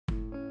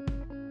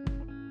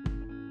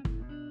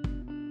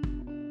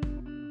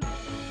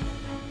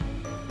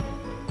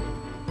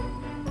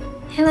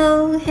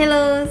Hello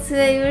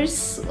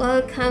survivors,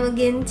 welcome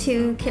again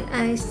to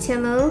CATEYES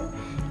channel.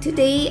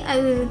 Today I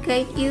will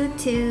guide you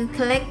to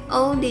collect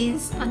all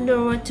these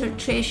underwater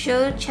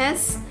treasure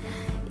chests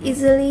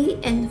easily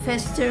and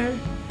faster.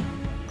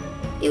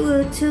 It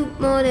will take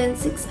more than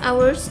 6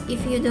 hours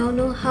if you don't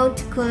know how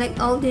to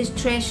collect all this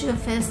treasure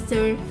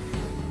faster.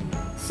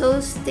 So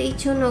stay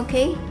tuned,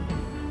 okay?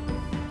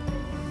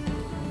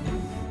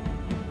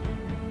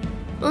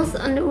 Most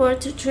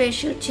underwater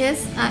treasure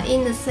chests are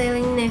in the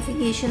sailing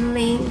navigation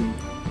lane.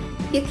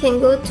 You can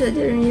go to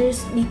the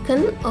nearest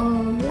beacon or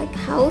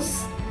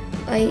lighthouse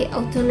by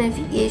auto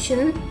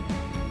navigation,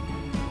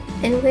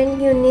 and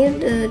when you're near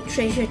the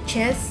treasure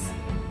chest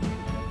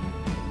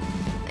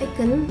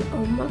icon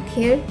or mark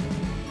here,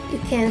 you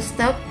can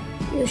stop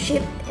your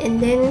ship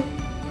and then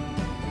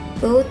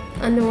go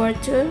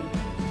underwater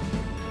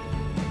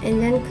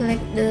and then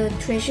collect the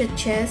treasure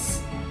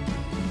chest,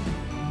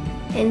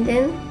 and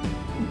then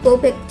go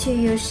back to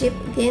your ship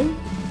again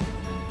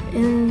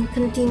and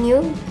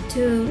continue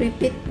to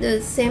repeat the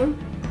same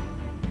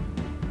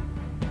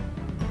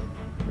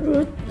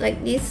route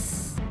like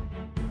this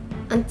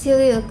until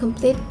you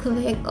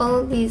collect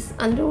all these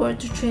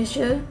underwater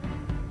treasure.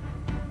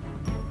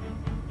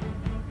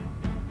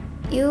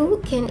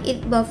 You can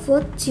eat buff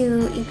food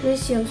to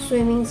increase your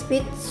swimming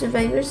speed,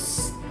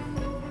 survivors.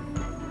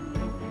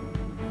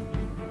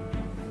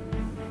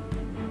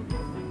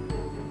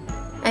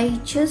 I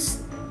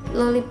choose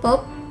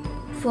lollipop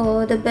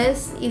for the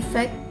best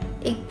effect,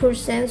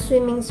 8%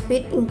 swimming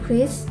speed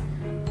increase.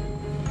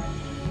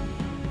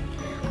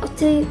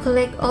 After you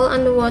collect all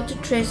underwater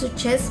treasure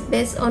chests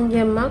based on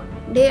their mark,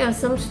 there are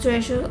some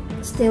treasure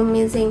still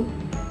missing.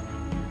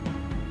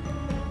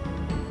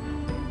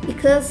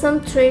 Because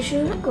some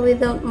treasure are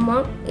without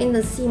mark in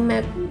the sea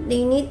map,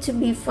 they need to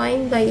be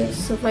found by your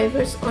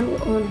survivors on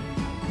your own.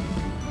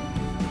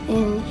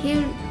 And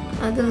here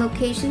are the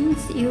locations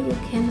you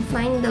can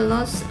find the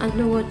lost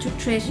underwater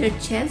treasure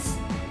chests.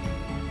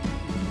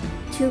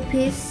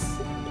 2-piece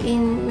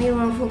in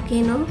Mirror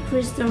Volcano,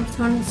 Crystal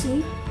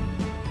Sea.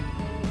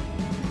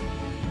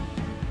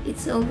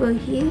 It's over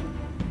here.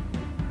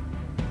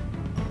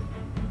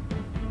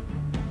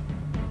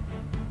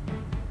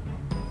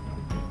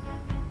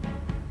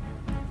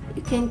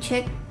 You can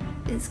check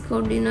its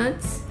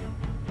coordinates.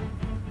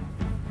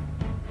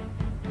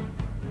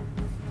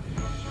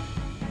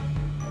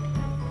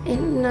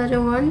 And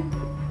another one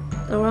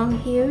around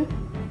here.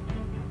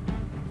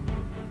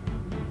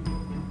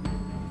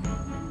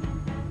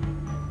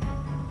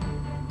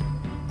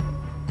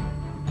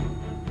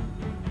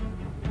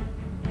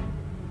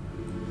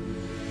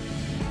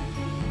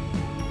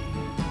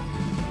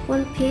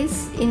 One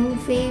piece in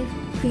Faith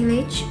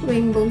Village,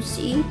 Rainbow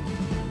Sea.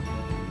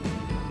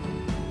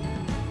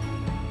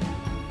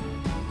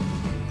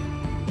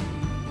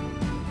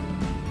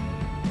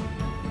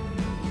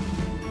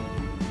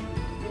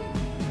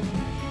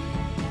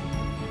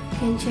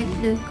 Can check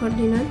the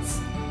coordinates.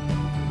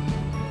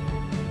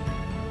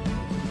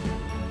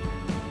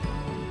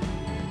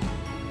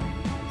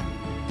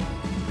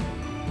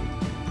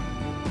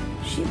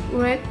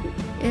 Shipwreck,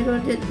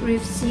 Eroded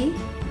Reef Sea.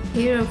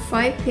 Here are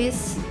 5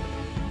 pieces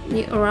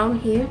around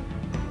here.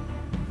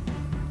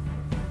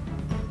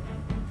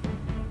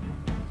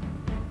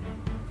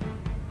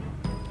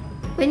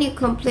 When you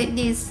complete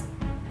this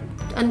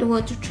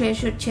underwater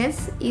treasure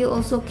chest, you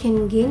also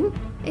can gain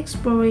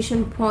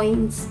exploration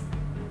points,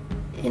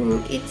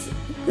 and it's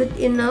good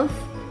enough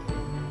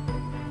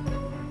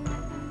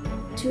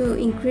to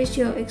increase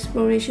your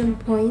exploration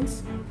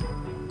points.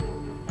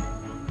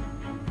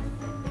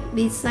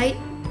 Besides,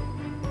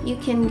 you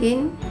can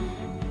gain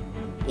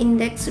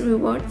index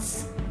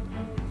rewards.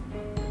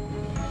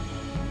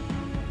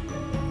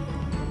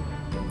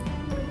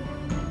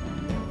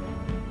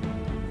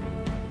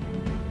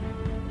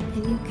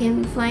 And you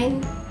can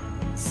find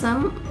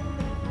some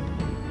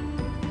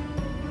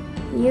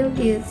near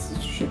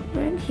this ship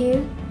right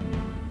here.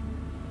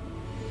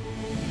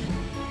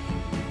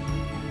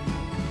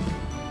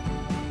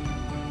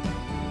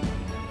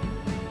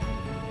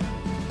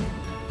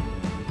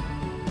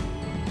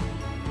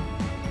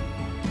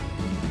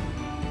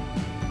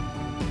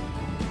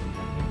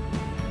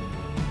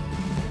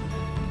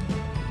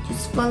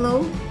 Just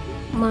follow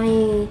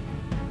my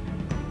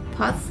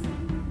path,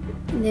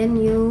 then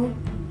you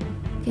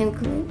can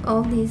collect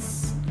all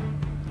these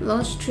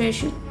lost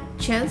treasure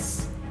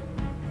chests.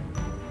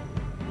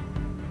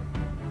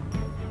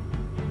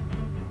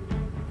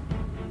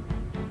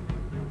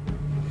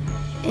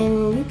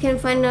 And you can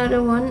find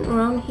another one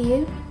around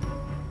here,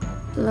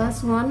 the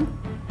last one.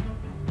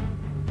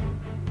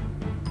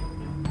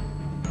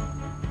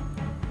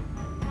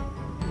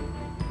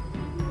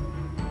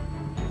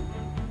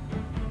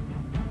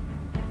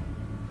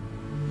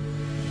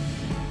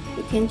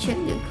 You can check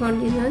the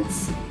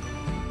coordinates.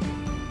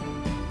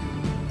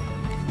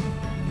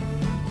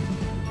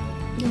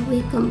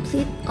 We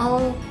complete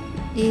all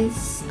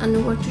these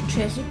underwater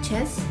treasure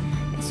chests.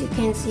 As you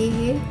can see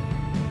here,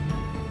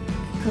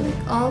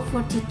 collect all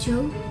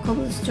 42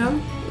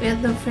 cobblestone,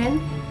 weather friend,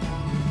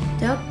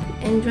 duck,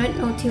 Android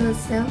Nautilus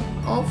cell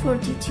or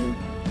 42.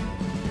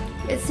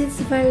 That's it,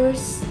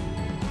 survivors.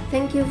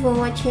 Thank you for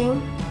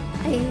watching.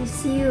 I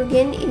see you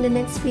again in the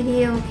next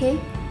video, okay?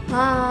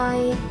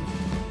 Bye!